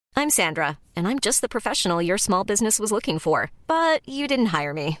I'm Sandra, and I'm just the professional your small business was looking for. But you didn't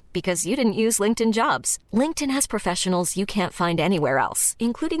hire me because you didn't use LinkedIn Jobs. LinkedIn has professionals you can't find anywhere else,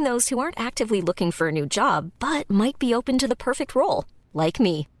 including those who aren't actively looking for a new job, but might be open to the perfect role, like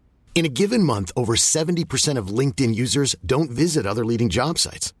me. In a given month, over 70% of LinkedIn users don't visit other leading job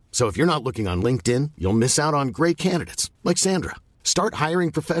sites. So if you're not looking on LinkedIn, you'll miss out on great candidates like Sandra. Start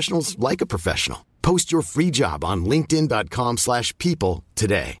hiring professionals like a professional. Post your free job on linkedin.com/people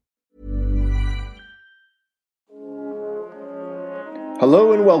today.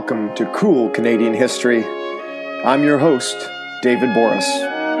 Hello and welcome to Cool Canadian History. I'm your host, David Boris.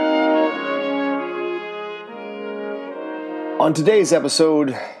 On today's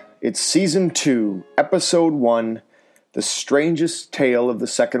episode, it's Season 2, Episode 1, The Strangest Tale of the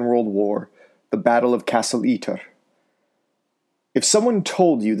Second World War, the Battle of Castle Ytre. If someone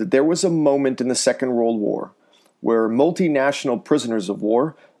told you that there was a moment in the Second World War where multinational prisoners of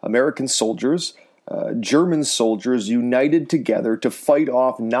war, American soldiers, German soldiers united together to fight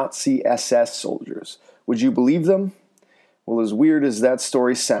off Nazi SS soldiers, would you believe them? Well, as weird as that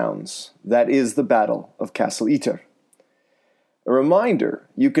story sounds, that is the Battle of Castle Ytre. A reminder,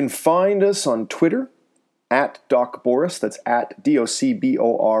 you can find us on Twitter, at Doc Boris, that's at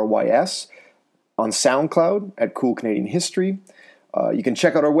DOCBORYS, on SoundCloud, at Cool Canadian History. You can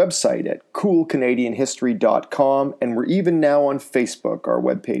check out our website at coolcanadianhistory.com, and we're even now on Facebook. Our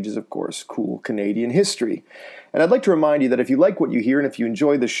webpage is, of course, Cool Canadian History. And I'd like to remind you that if you like what you hear and if you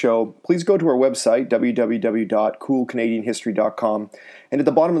enjoy the show, please go to our website, www.coolcanadianhistory.com, and at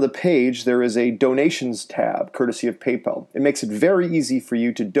the bottom of the page, there is a donations tab, courtesy of PayPal. It makes it very easy for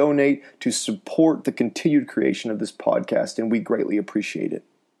you to donate to support the continued creation of this podcast, and we greatly appreciate it.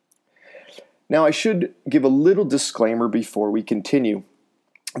 Now, I should give a little disclaimer before we continue.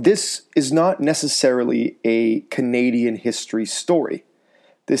 This is not necessarily a Canadian history story.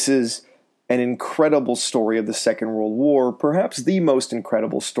 This is an incredible story of the Second World War, perhaps the most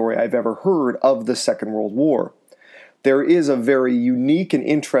incredible story I've ever heard of the Second World War. There is a very unique and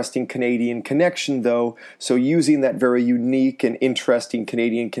interesting Canadian connection, though, so using that very unique and interesting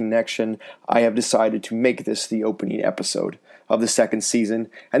Canadian connection, I have decided to make this the opening episode of the second season.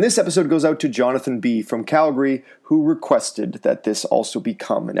 And this episode goes out to Jonathan B. from Calgary, who requested that this also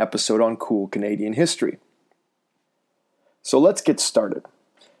become an episode on Cool Canadian History. So let's get started.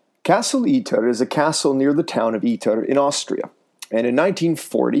 Castle Ytre is a castle near the town of Ytre in Austria. And in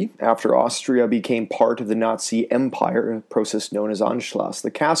 1940, after Austria became part of the Nazi Empire, a process known as Anschluss, the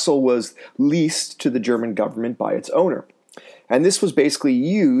castle was leased to the German government by its owner. And this was basically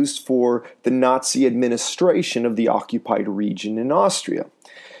used for the Nazi administration of the occupied region in Austria.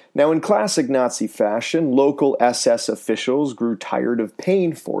 Now, in classic Nazi fashion, local SS officials grew tired of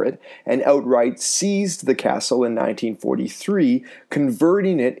paying for it and outright seized the castle in 1943,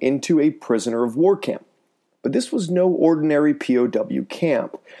 converting it into a prisoner of war camp. But this was no ordinary POW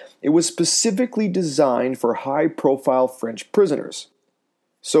camp. It was specifically designed for high-profile French prisoners.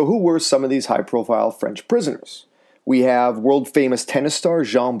 So who were some of these high-profile French prisoners? We have world-famous tennis star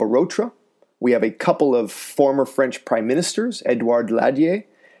Jean Barotra. We have a couple of former French prime ministers, Édouard Daladier,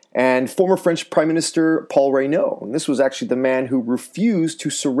 and former French Prime Minister Paul Reynaud. And this was actually the man who refused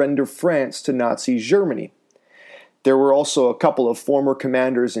to surrender France to Nazi Germany. There were also a couple of former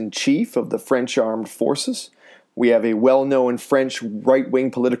commanders-in-chief of the French armed forces. We have a well-known French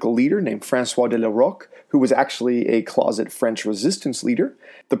right-wing political leader named François de la Roque, who was actually a closet French resistance leader.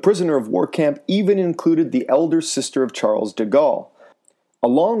 The prisoner of war camp even included the elder sister of Charles de Gaulle.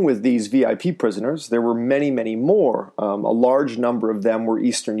 Along with these VIP prisoners, there were many, many more. A large number of them were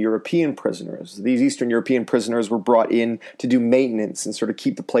Eastern European prisoners. These Eastern European prisoners were brought in to do maintenance and sort of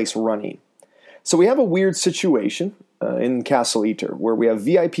keep the place running. So we have a weird situation in Castle Ytre, where we have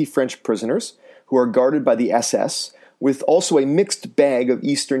VIP French prisoners who are guarded by the SS, with also a mixed bag of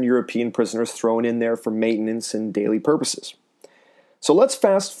Eastern European prisoners thrown in there for maintenance and daily purposes. So let's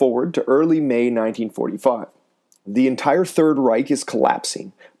fast forward to early May 1945. The entire Third Reich is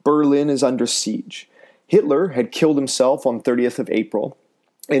collapsing. Berlin is under siege. Hitler had killed himself on 30th of April,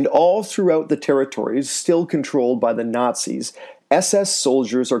 and all throughout the territories still controlled by the Nazis, SS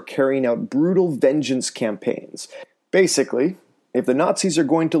soldiers are carrying out brutal vengeance campaigns. Basically, if the Nazis are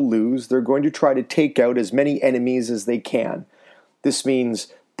going to lose, they're going to try to take out as many enemies as they can. This means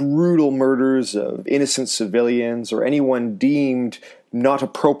brutal murders of innocent civilians or anyone deemed not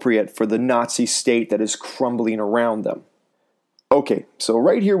appropriate for the Nazi state that is crumbling around them. Okay, so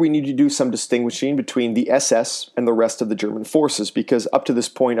right here we need to do some distinguishing between the SS and the rest of the German forces, because up to this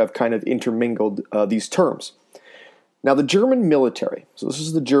point I've kind of intermingled these terms. Now the German military, so this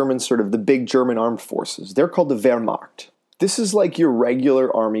is the German sort of the big German armed forces, they're called the Wehrmacht. This is like your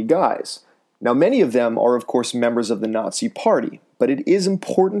regular army guys. Now, many of them are, of course, members of the Nazi Party, but it is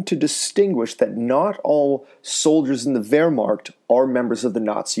important to distinguish that not all soldiers in the Wehrmacht are members of the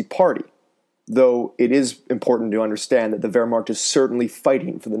Nazi Party, though it is important to understand that the Wehrmacht is certainly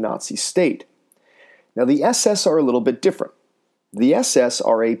fighting for the Nazi state. Now, the SS are a little bit different. The SS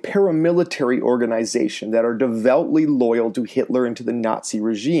are a paramilitary organization that are devoutly loyal to Hitler and to the Nazi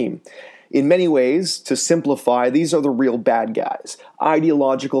regime. In many ways, to simplify, these are the real bad guys,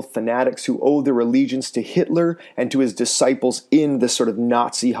 ideological fanatics who owe their allegiance to Hitler and to his disciples in this sort of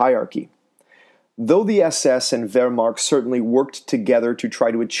Nazi hierarchy. Though the SS and Wehrmacht certainly worked together to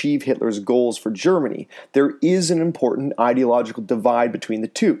try to achieve Hitler's goals for Germany, there is an important ideological divide between the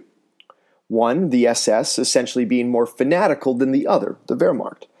two. One, the SS essentially being more fanatical than the other, the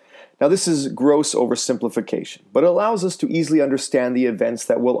Wehrmacht. Now, this is gross oversimplification, but it allows us to easily understand the events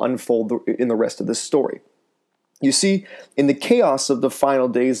that will unfold in the rest of this story. You see, in the chaos of the final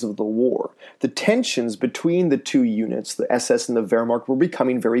days of the war, the tensions between the two units, the SS and the Wehrmacht, were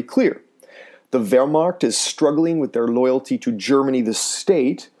becoming very clear. The Wehrmacht is struggling with their loyalty to Germany, the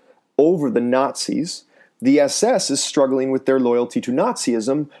state, over the Nazis. The SS is struggling with their loyalty to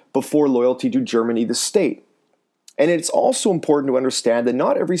Nazism before loyalty to Germany, the state. And it's also important to understand that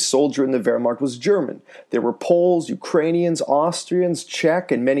not every soldier in the Wehrmacht was German. There were Poles, Ukrainians, Austrians,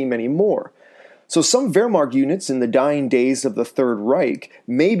 Czech, and many, many more. So some Wehrmacht units in the dying days of the Third Reich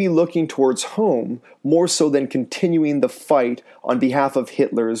may be looking towards home more so than continuing the fight on behalf of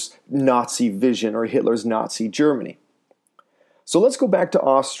Hitler's Nazi vision or Hitler's Nazi Germany. So let's go back to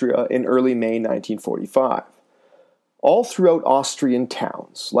Austria in early May 1945. All throughout Austrian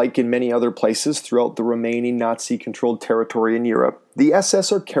towns, like in many other places throughout the remaining Nazi-controlled territory in Europe, the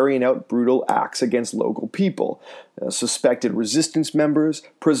SS are carrying out brutal acts against local people, suspected resistance members,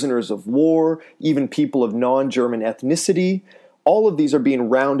 prisoners of war, even people of non-German ethnicity. All of these are being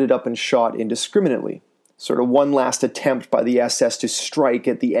rounded up and shot indiscriminately, sort of one last attempt by the SS to strike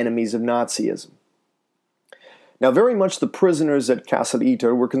at the enemies of Nazism. Now, very much the prisoners at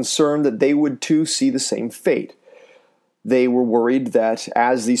Kassel-Iter were concerned that they would too see the same fate. They were worried that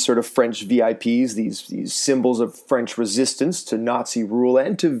as these sort of French VIPs, these symbols of French resistance to Nazi rule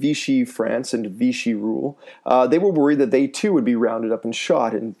and to Vichy France and Vichy rule, they were worried that they too would be rounded up and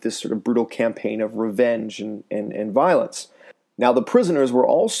shot in this sort of brutal campaign of revenge and violence. Now, the prisoners were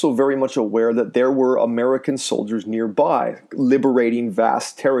also very much aware that there were American soldiers nearby, liberating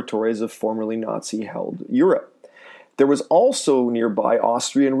vast territories of formerly Nazi-held Europe. There was also nearby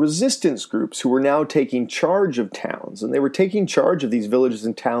Austrian resistance groups who were now taking charge of towns, and they were taking charge of these villages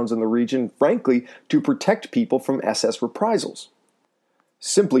and towns in the region, frankly, to protect people from SS reprisals.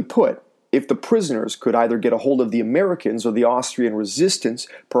 Simply put, if the prisoners could either get a hold of the Americans or the Austrian resistance,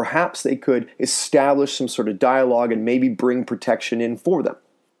 perhaps they could establish some sort of dialogue and maybe bring protection in for them.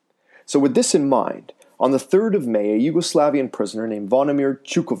 So with this in mind, on the 3rd of May, a Yugoslavian prisoner named Zvonimir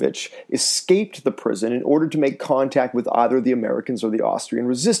Čuković escaped the prison in order to make contact with either the Americans or the Austrian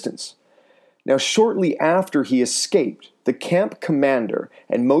resistance. Now, shortly after he escaped, the camp commander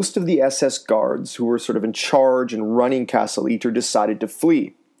and most of the SS guards who were sort of in charge and running Kassel-Iter decided to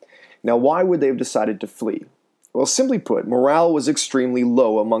flee. Now, why would they have decided to flee? Well, simply put, morale was extremely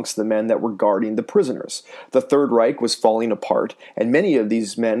low amongst the men that were guarding the prisoners. The Third Reich was falling apart, and many of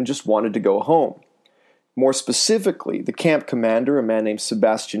these men just wanted to go home. More specifically, the camp commander, a man named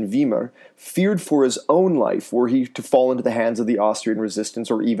Sebastian Wiemer, feared for his own life were he to fall into the hands of the Austrian resistance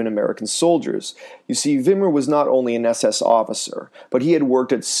or even American soldiers. You see, Wiemer was not only an SS officer, but he had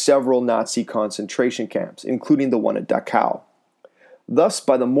worked at several Nazi concentration camps, including the one at Dachau. Thus,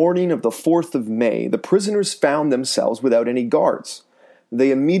 by the morning of the 4th of May, the prisoners found themselves without any guards.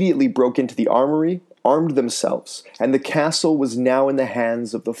 They immediately broke into the armory, armed themselves, and the castle was now in the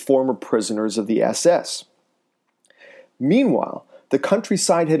hands of the former prisoners of the SS. Meanwhile, the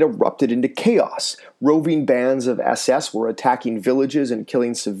countryside had erupted into chaos. Roving bands of SS were attacking villages and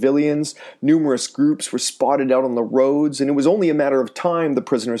killing civilians. Numerous groups were spotted out on the roads, and it was only a matter of time, the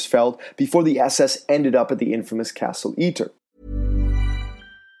prisoners felt, before the SS ended up at the infamous Kassel-Iter.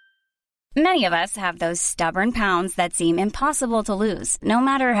 Many of us have those stubborn pounds that seem impossible to lose, no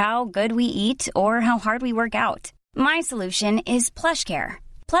matter how good we eat or how hard we work out. My solution is PlushCare.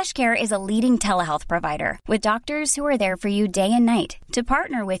 PlushCare is a leading telehealth provider with doctors who are there for you day and night to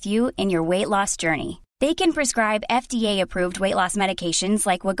partner with you in your weight loss journey. They can prescribe FDA-approved weight loss medications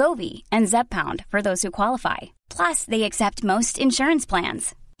like Wegovy and Zepbound for those who qualify. Plus, they accept most insurance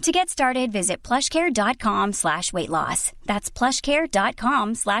plans. To get started, visit plushcare.com/weightloss. That's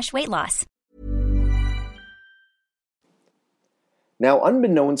plushcare.com/weightloss. Now,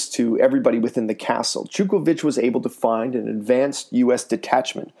 unbeknownst to everybody within the castle, Chukovich was able to find an advanced U.S.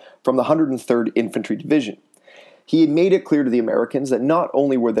 detachment from the 103rd Infantry Division. He had made it clear to the Americans that not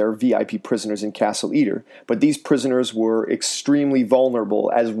only were there VIP prisoners in Castle Eater, but these prisoners were extremely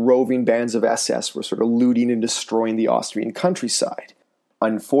vulnerable as roving bands of SS were sort of looting and destroying the Austrian countryside.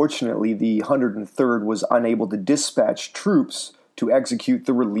 Unfortunately, the 103rd was unable to dispatch troops to execute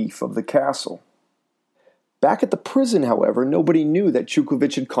the relief of the castle. Back at the prison, however, nobody knew that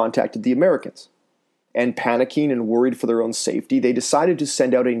Chukovich had contacted the Americans. And panicking and worried for their own safety, they decided to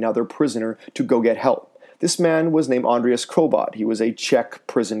send out another prisoner to go get help. This man was named Andreas Krobot. He was a Czech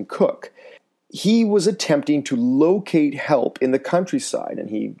prison cook. He was attempting to locate help in the countryside,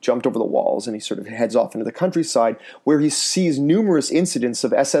 and he jumped over the walls and he sort of heads off into the countryside where he sees numerous incidents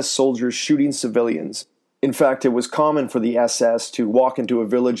of SS soldiers shooting civilians. In fact, it was common for the SS to walk into a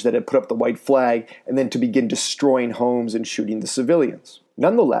village that had put up the white flag and then to begin destroying homes and shooting the civilians.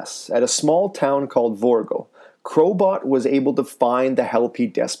 Nonetheless, at a small town called Vorgo, Krobot was able to find the help he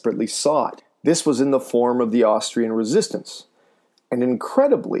desperately sought. This was in the form of the Austrian resistance. And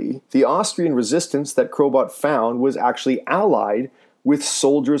incredibly, the Austrian resistance that Krobot found was actually allied with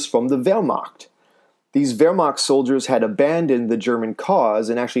soldiers from the Wehrmacht. These Wehrmacht soldiers had abandoned the German cause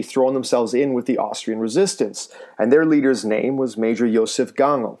and actually thrown themselves in with the Austrian resistance, and their leader's name was Major Josef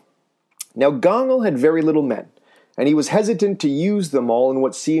Gangl. Now, Gangl had very little men, and he was hesitant to use them all in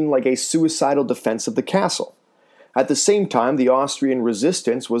what seemed like a suicidal defense of the castle. At the same time, the Austrian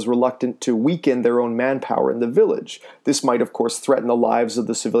resistance was reluctant to weaken their own manpower in the village. This might, of course, threaten the lives of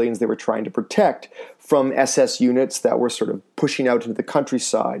the civilians they were trying to protect from SS units that were sort of pushing out into the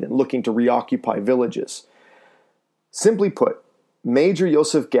countryside and looking to reoccupy villages. Simply put, Major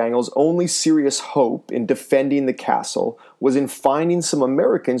Josef Gangl's only serious hope in defending the castle was in finding some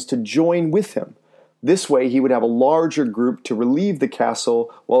Americans to join with him. This way, he would have a larger group to relieve the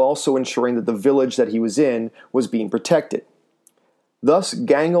castle while also ensuring that the village that he was in was being protected. Thus,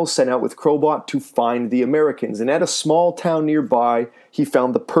 Gangl set out with Krobot to find the Americans, and at a small town nearby, he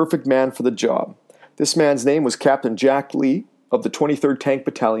found the perfect man for the job. This man's name was Captain Jack Lee of the 23rd Tank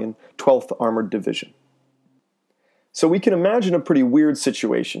Battalion, 12th Armored Division. So we can imagine a pretty weird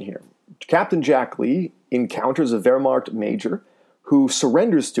situation here. Captain Jack Lee encounters a Wehrmacht major who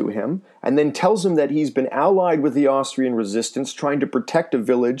surrenders to him and then tells him that he's been allied with the Austrian resistance trying to protect a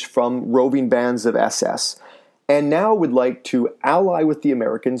village from roving bands of SS, and now would like to ally with the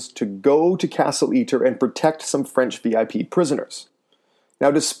Americans to go to Castle Eater and protect some French VIP prisoners.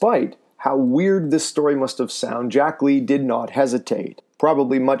 Now, despite how weird this story must have sounded, Jack Lee did not hesitate.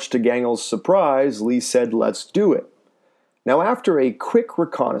 Probably much to Gangl's surprise, Lee said, "Let's do it." Now, after a quick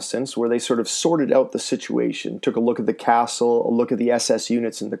reconnaissance where they sort of sorted out the situation, took a look at the castle, a look at the SS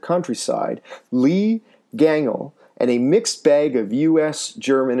units in the countryside, Lee, Gangl, and a mixed bag of US,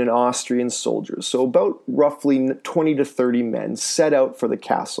 German, and Austrian soldiers, so about roughly 20 to 30 men, set out for the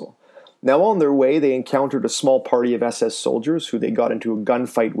castle. Now, on their way, they encountered a small party of SS soldiers who they got into a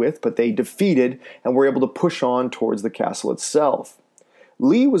gunfight with, but they defeated and were able to push on towards the castle itself.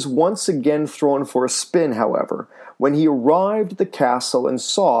 Lee was once again thrown for a spin, however, when he arrived at the castle and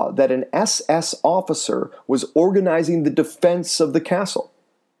saw that an SS officer was organizing the defense of the castle.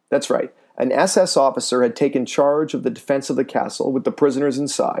 That's right, an SS officer had taken charge of the defense of the castle with the prisoners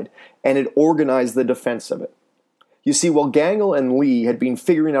inside and had organized the defense of it. You see, while Gangl and Lee had been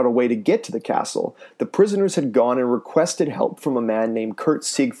figuring out a way to get to the castle, the prisoners had gone and requested help from a man named Kurt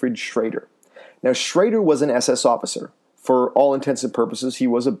Siegfried Schrader. Now, Schrader was an SS officer. For all intents and purposes, he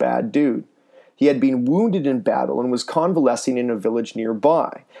was a bad dude. He had been wounded in battle and was convalescing in a village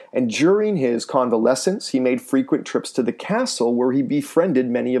nearby. And during his convalescence, he made frequent trips to the castle where he befriended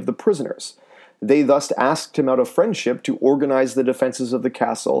many of the prisoners. They thus asked him out of friendship to organize the defenses of the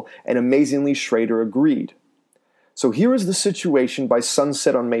castle, and amazingly, Schrader agreed. So here is the situation by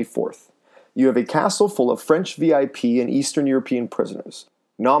sunset on May 4th. You have a castle full of French VIP and Eastern European prisoners,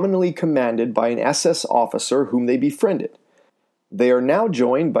 nominally commanded by an SS officer whom they befriended. They are now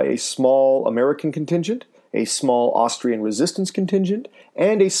joined by a small American contingent, a small Austrian resistance contingent,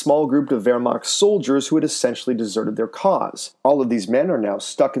 and a small group of Wehrmacht soldiers who had essentially deserted their cause. All of these men are now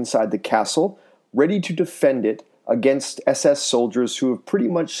stuck inside the castle, ready to defend it against SS soldiers who have pretty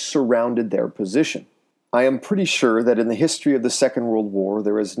much surrounded their position. I am pretty sure that in the history of the Second World War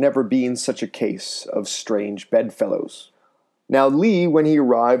there has never been such a case of strange bedfellows. Now, Lee, when he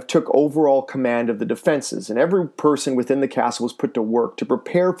arrived, took overall command of the defenses, and every person within the castle was put to work to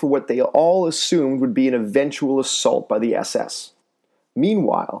prepare for what they all assumed would be an eventual assault by the SS.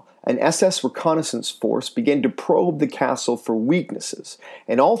 Meanwhile, an SS reconnaissance force began to probe the castle for weaknesses,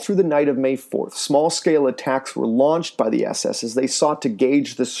 and all through the night of May 4th, small-scale attacks were launched by the SS as they sought to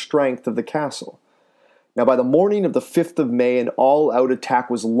gauge the strength of the castle. Now, by the morning of the 5th of May, an all-out attack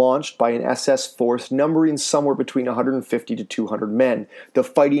was launched by an SS force numbering somewhere between 150 to 200 men. The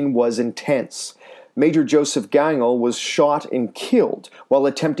fighting was intense. Major Joseph Gangel was shot and killed while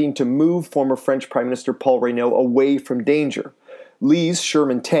attempting to move former French Prime Minister Paul Reynaud away from danger. Lee's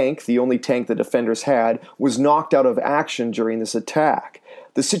Sherman tank, the only tank the defenders had, was knocked out of action during this attack.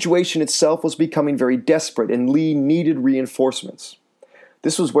 The situation itself was becoming very desperate, and Lee needed reinforcements.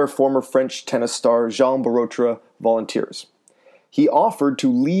 This was where former French tennis star Jean Barotra volunteers. He offered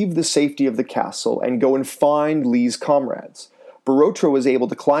to leave the safety of the castle and go and find Lee's comrades. Barotra was able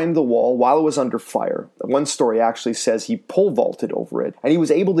to climb the wall while it was under fire. One story actually says he pole vaulted over it, and he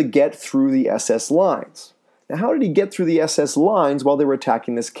was able to get through the SS lines. Now, how did he get through the SS lines while they were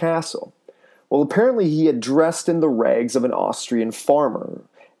attacking this castle? Well, apparently he had dressed in the rags of an Austrian farmer.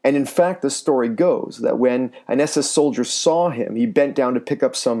 And in fact, the story goes that when an SS soldier saw him, he bent down to pick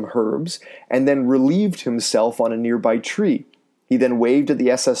up some herbs and then relieved himself on a nearby tree. He then waved at the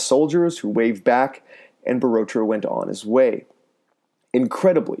SS soldiers, who waved back, and Barotra went on his way.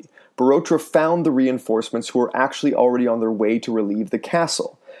 Incredibly, Barotra found the reinforcements who were actually already on their way to relieve the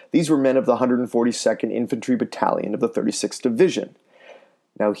castle. These were men of the 142nd Infantry Battalion of the 36th Division.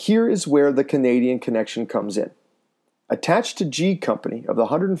 Now here is where the Canadian connection comes in. Attached to G Company of the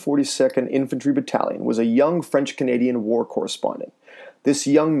 142nd Infantry Battalion was a young French-Canadian war correspondent. This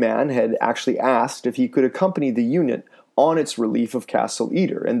young man had actually asked if he could accompany the unit on its relief of Castle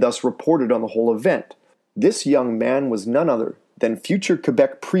Ytter, and thus reported on the whole event. This young man was none other than future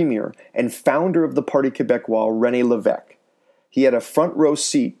Quebec Premier and founder of the Parti Québécois, René Lévesque. He had a front-row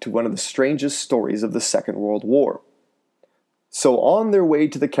seat to one of the strangest stories of the Second World War. So on their way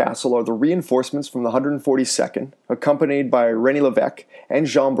to the castle are the reinforcements from the 142nd, accompanied by René Lévesque and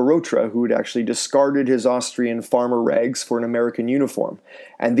Jean Barotra, who had actually discarded his Austrian farmer rags for an American uniform.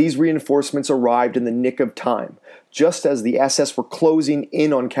 And these reinforcements arrived in the nick of time. Just as the SS were closing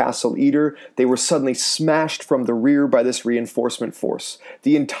in on Castle Ytter, they were suddenly smashed from the rear by this reinforcement force.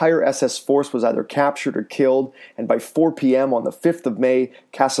 The entire SS force was either captured or killed, and by 4 p.m. on the 5th of May,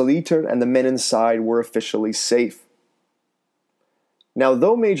 Castle Ytter and the men inside were officially safe. Now,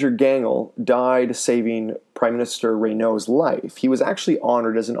 though Major Gangel died saving Prime Minister Reynaud's life, he was actually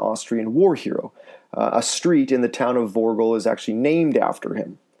honored as an Austrian war hero. A street in the town of Vorgel is actually named after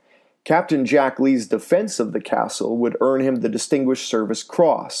him. Captain Jack Lee's defense of the castle would earn him the Distinguished Service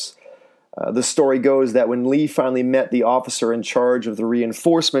Cross. The story goes that when Lee finally met the officer in charge of the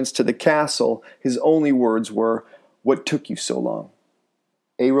reinforcements to the castle, his only words were, "What took you so long?"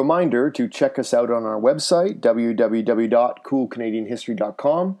 A reminder to check us out on our website,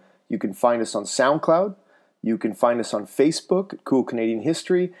 www.coolcanadianhistory.com. You can find us on SoundCloud. You can find us on Facebook at Cool Canadian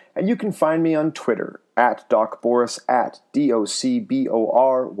History. And you can find me on Twitter at DocBoris, at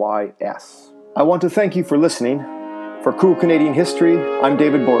DocBorys. I want to thank you for listening. For Cool Canadian History, I'm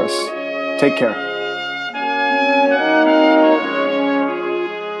David Boris. Take care.